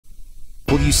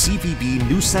WCVB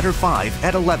NewsCenter 5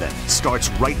 at 11 starts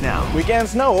right now. Weekend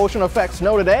snow, ocean effect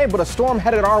snow today, but a storm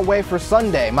headed our way for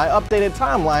Sunday. My updated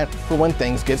timeline for when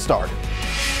things get started.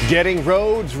 Getting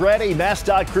roads ready.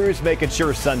 MassDOT crews making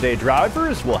sure Sunday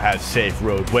drivers will have safe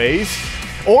roadways.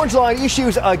 Orange line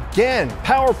issues again.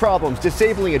 Power problems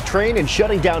disabling a train and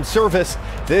shutting down service.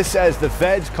 This as the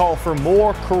feds call for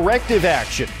more corrective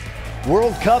action.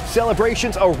 World Cup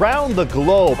celebrations around the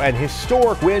globe. An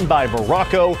historic win by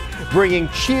Morocco, bringing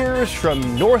cheers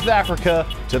from North Africa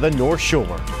to the North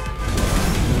Shore.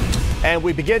 And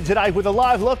we begin tonight with a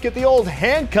live look at the old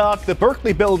Hancock, the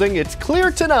Berkeley building. It's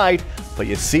clear tonight, but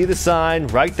you see the sign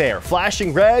right there,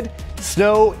 flashing red.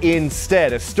 Snow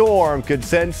instead. A storm could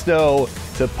send snow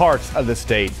to parts of the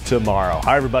state tomorrow.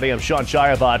 Hi, everybody. I'm Sean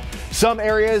Shiabat. Some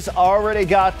areas already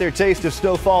got their taste of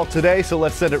snowfall today, so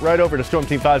let's send it right over to Storm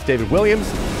Team 5's David Williams,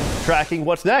 tracking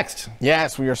what's next.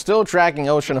 Yes, we are still tracking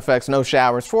ocean effect snow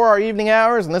showers for our evening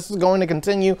hours, and this is going to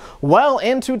continue well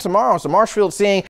into tomorrow. So Marshfield seeing